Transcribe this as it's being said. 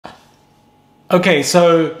Okay,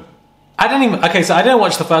 so I didn't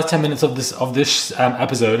watch the first 10 minutes of this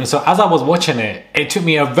episode, and so as I was watching it, it took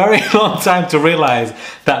me a very long time to realize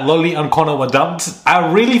that Lolly and Konnor were dumped. I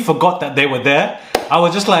really forgot that they were there. I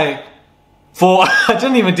was just like, I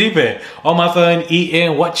didn't even deep it on my phone,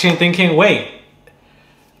 eating, watching, thinking, wait,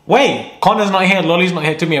 Connor's not here, Lolly's not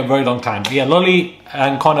here. It took me a very long time. But yeah, Lolly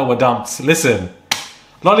and Konnor were dumped. Listen,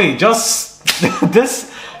 Lolly, just this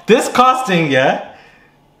casting, yeah.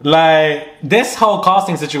 Like, this whole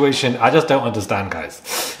casting situation, I just don't understand, guys.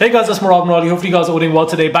 Hey guys, it's Murad Murali. Hopefully you guys are all doing well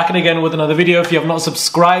today. Back in again with another video. If you have not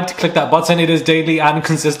subscribed, click that button. It is daily and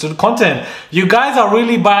consistent content. You guys are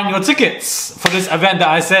really buying your tickets for this event that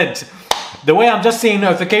I said. The way I'm just seeing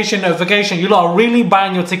notification, you lot are really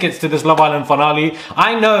buying your tickets to this Love Island finale.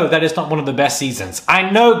 I know that it's not one of the best seasons. I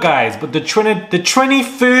know, guys, but the Trini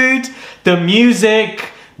food, the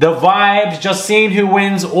music, the vibes, just seeing who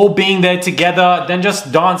wins, all being there together, then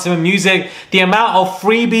just dancing with music. The amount of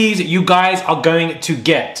freebies you guys are going to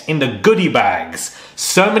get in the goodie bags.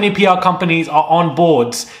 So many PR companies are on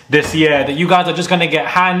boards this year that you guys are just going to get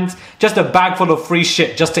hands, just a bag full of free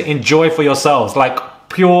shit just to enjoy for yourselves. Like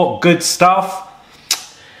pure good stuff.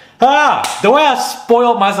 The way I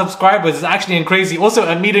spoiled my subscribers is actually crazy. Also,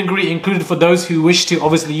 a meet and greet included for those who wish to,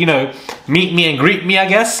 obviously, you know, meet me and greet me, I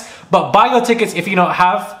guess. But buy your tickets if you don't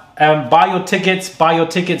have. Buy your tickets.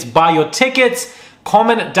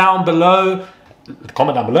 Comment down below.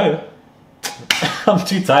 I'm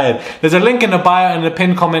too tired. There's a link in the bio and the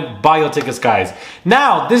pinned comment. Buy your tickets, guys.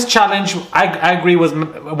 Now, this challenge, I agree, was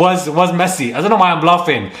messy. I don't know why I'm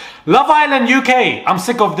laughing. Love Island UK. I'm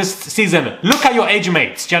sick of this season. Look at your age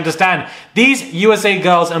mates. Do you understand? These USA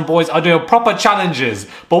girls and boys are doing proper challenges.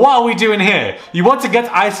 But what are we doing here? You want to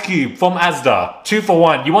get Ice Cube from Asda. 2 for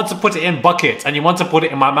 1. You want to put it in buckets and you want to put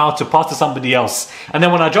it in my mouth to pass to somebody else. And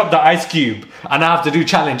then when I drop the Ice Cube and I have to do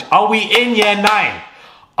challenge, are we in year 9?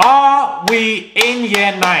 Are we in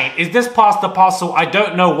year 9? Is this past the parcel? I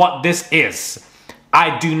don't know what this is.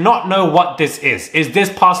 I do not know what this is. Is this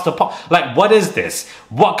past the parcel? Like, what is this?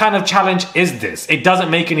 What kind of challenge is this? It doesn't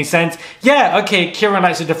make any sense. Yeah, okay, Kieran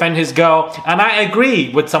likes to defend his girl. And I agree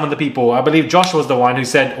with some of the people. I believe Josh was the one who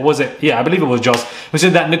said, was it? Yeah, I believe it was Josh, who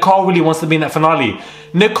said that Nicole really wants to be in that finale.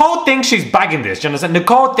 Nicole thinks she's bagging this. Do you understand?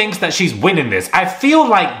 Nicole thinks that she's winning this. I feel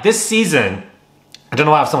like this season, I don't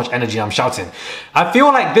know why I have so much energy, I'm shouting. I feel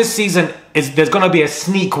like this season, there's going to be a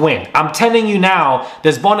sneak win. I'm telling you now,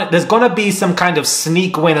 there's going to be some kind of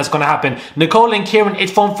sneak win that's going to happen. Nicole and Kieran,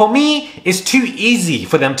 for me, it's too easy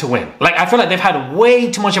for them to win. Like, I feel like they've had way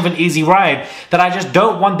too much of an easy ride that I just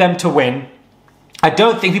don't want them to win. I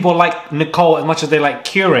don't think people like Nicole as much as they like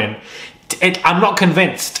Kieran. I'm not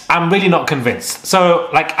convinced. I'm really not convinced. So,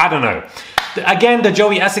 like, I don't know. Again, the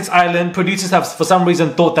Joey Essex Island producers have for some reason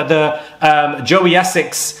thought that the Joey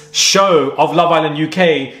Essex show of Love Island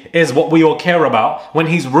UK is what we all care about. When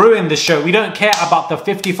he's ruined the show, we don't care about the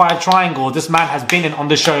 55 triangles this man has been in on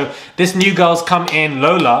the show. This new girl's come in,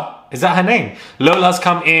 Lola. Is that her name? Lola's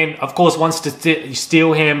come in, of course, wants to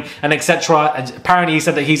steal him and etc. And apparently he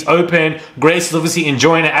said that he's open. Grace is obviously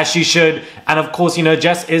enjoying it as she should. And of course, you know,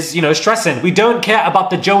 Jess is, you know, stressing. We don't care about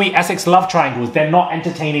the Joey Essex love triangles. They're not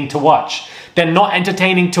entertaining to watch. They're not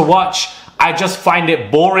entertaining to watch. I just find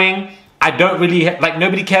it boring. I don't really, like,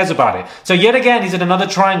 nobody cares about it. So yet again, he's in another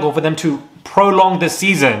triangle for them to prolong this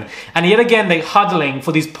season. And yet again, they're huddling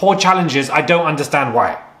for these poor challenges. I don't understand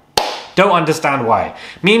why. Don't understand why.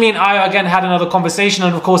 Mimi and I again had another conversation,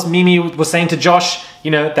 and of course Mimi was saying to Josh,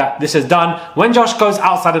 you know, that this is done. When Josh goes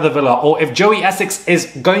outside of the villa, or if Joey Essex is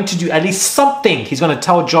going to do at least something, he's going to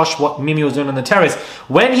tell Josh what Mimi was doing on the terrace.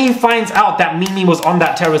 When he finds out that Mimi was on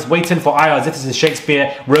that terrace waiting for Aya, as if this is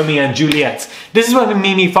Shakespeare, Romeo and Juliet, this is when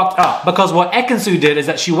Mimi fucked up. Because what Ekansu did is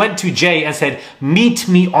that she went to Jay and said, meet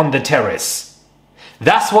me on the terrace.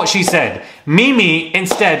 That's what she said. Mimi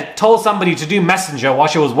instead told somebody to do messenger while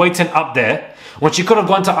she was waiting up there. When she could have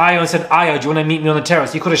gone to Aya and said, Aya, do you want to meet me on the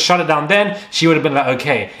terrace? He could have shut it down then. She would have been like,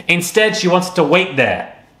 okay. Instead, she wants to wait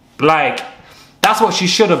there. Like, that's what she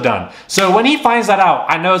should have done. So when he finds that out,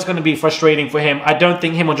 I know it's going to be frustrating for him. I don't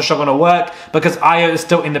think him and Josh are going to work because Aya is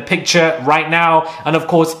still in the picture right now. And of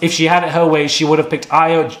course, if she had it her way, she would have picked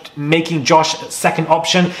Aya, making Josh a second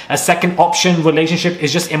option. A second option relationship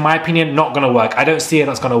is just, in my opinion, not going to work. I don't see it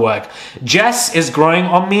that's going to work. Jess is growing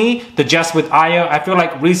on me. The Jess with Aya. I feel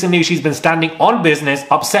like recently she's been standing on business,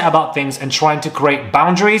 upset about things and trying to create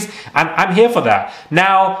boundaries. And I'm here for that.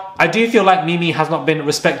 Now, I do feel like Mimi has not been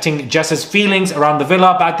respecting Jess's feelings around the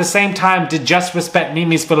villa, but at the same time, did Jess respect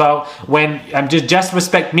Mimi's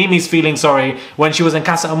feelings, sorry, when she was in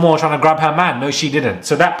Casa Amor trying to grab her man? No, she didn't.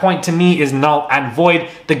 So that point to me is null and void.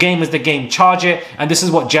 The game is the game, charge it, and this is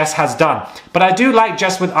what Jess has done. But I do like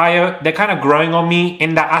Jess with Ayo. They're kind of growing on me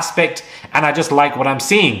in that aspect, and I just like what I'm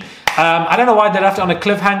seeing. I don't know why they left it on a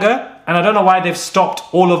cliffhanger, and I don't know why they've stopped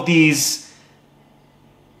all of these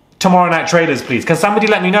tomorrow night trailers, please. Can somebody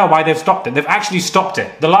let me know why they've stopped it? They've actually stopped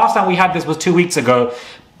it. The last time we had this was 2 weeks ago.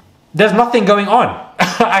 There's nothing going on.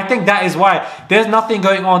 I think that is why. There's nothing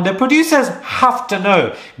going on. The producers have to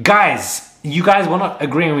know. Guys, you guys were not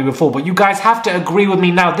agreeing with me before, but you guys have to agree with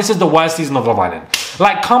me now. This is the worst season of Love Island.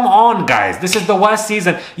 Like, come on, guys. This is the worst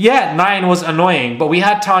season. Yeah, 9 was annoying, but we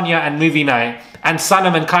had Tanya and movie night, and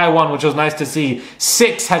Sanam and Kai won, which was nice to see.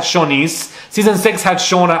 6 had Shawnee's. Season 6 had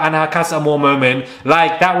Shauna and her Casa Amor moment.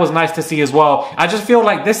 Like, that was nice to see as well. I just feel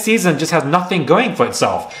like this season just has nothing going for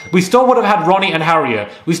itself. We still would have had Ronnie and Harriet.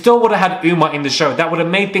 We still would have had Uma in the show. That would have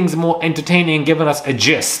made things more entertaining and given us a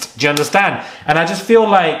gist. Do you understand? And I just feel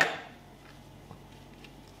like,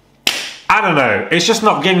 I don't know, it's just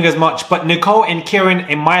not giving as much. But Nicole and Kieran,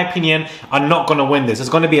 in my opinion, are not going to win this. It's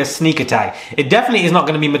going to be a sneak attack. It definitely is not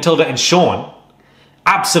going to be Matilda and Sean.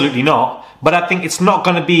 Absolutely not. But I think it's not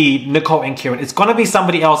going to be Nicole and Kieran. It's going to be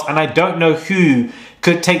somebody else, and I don't know who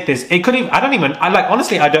could take this. It could even,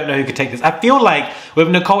 honestly, I don't know who could take this. I feel like with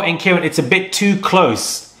Nicole and Kieran, it's a bit too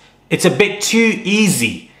close. It's a bit too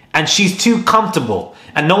easy, and she's too comfortable.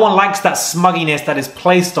 And no one likes that smugginess that is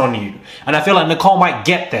placed on you. And I feel like Nicole might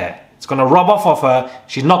get there. It's going to rub off of her.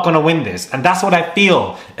 She's not going to win this. And that's what I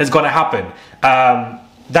feel is going to happen.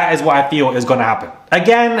 That is what I feel is going to happen.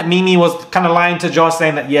 Again, Mimi was kind of lying to Josh,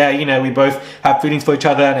 saying that, yeah, you know, we both have feelings for each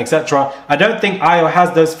other and etc. I don't think Ayo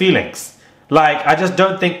has those feelings. Like, I just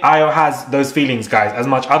don't think Ayo has those feelings, guys, as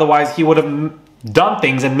much. Otherwise, he would have done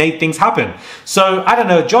things and made things happen. So, I don't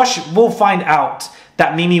know. Josh will find out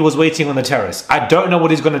that Mimi was waiting on the terrace. I don't know what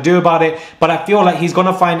he's going to do about it, but I feel like he's going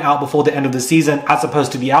to find out before the end of the season as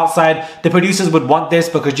opposed to the outside. The producers would want this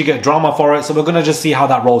because you get drama for it, so we're going to just see how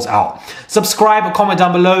that rolls out. Subscribe, comment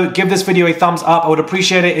down below, give this video a thumbs up. I would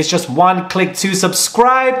appreciate it. It's just one click to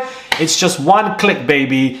subscribe. It's just one click,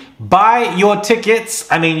 baby. Buy your tickets.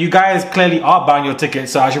 I mean, you guys clearly are buying your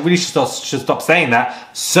tickets, so I should stop saying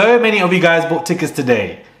that. So many of you guys bought tickets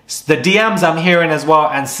today. The DMs I'm hearing as well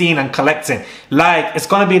and seeing and collecting. Like, it's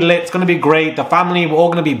going to be lit. It's going to be great. The family, we're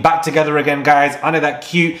all going to be back together again, guys, under that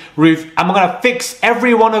cute roof. And we're going to fix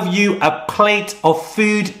every one of you a plate of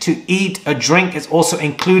food to eat. A drink is also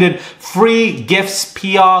included. Free gifts,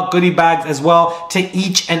 PR, goodie bags as well to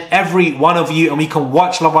each and every one of you. And we can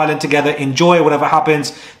watch Love Island together, enjoy whatever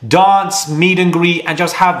happens, dance, meet and greet, and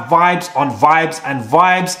just have vibes on vibes and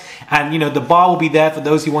vibes. And, you know, the bar will be there for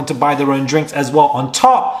those who want to buy their own drinks as well on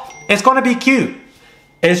top. It's going to be cute.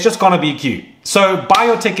 It's just going to be cute. So buy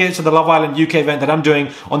your tickets to the Love Island UK event that I'm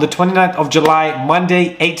doing on the 29th of July,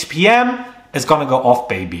 Monday, 8 p.m. It's going to go off,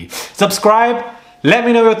 baby. Subscribe. Let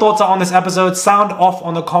me know your thoughts on this episode. Sound off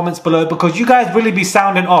on the comments below because you guys really be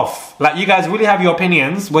sounding off. Like, you guys really have your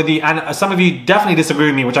opinions. And some of you definitely disagree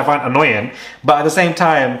with me, which I find annoying. But at the same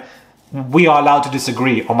time, we are allowed to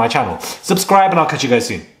disagree on my channel. Subscribe and I'll catch you guys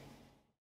soon.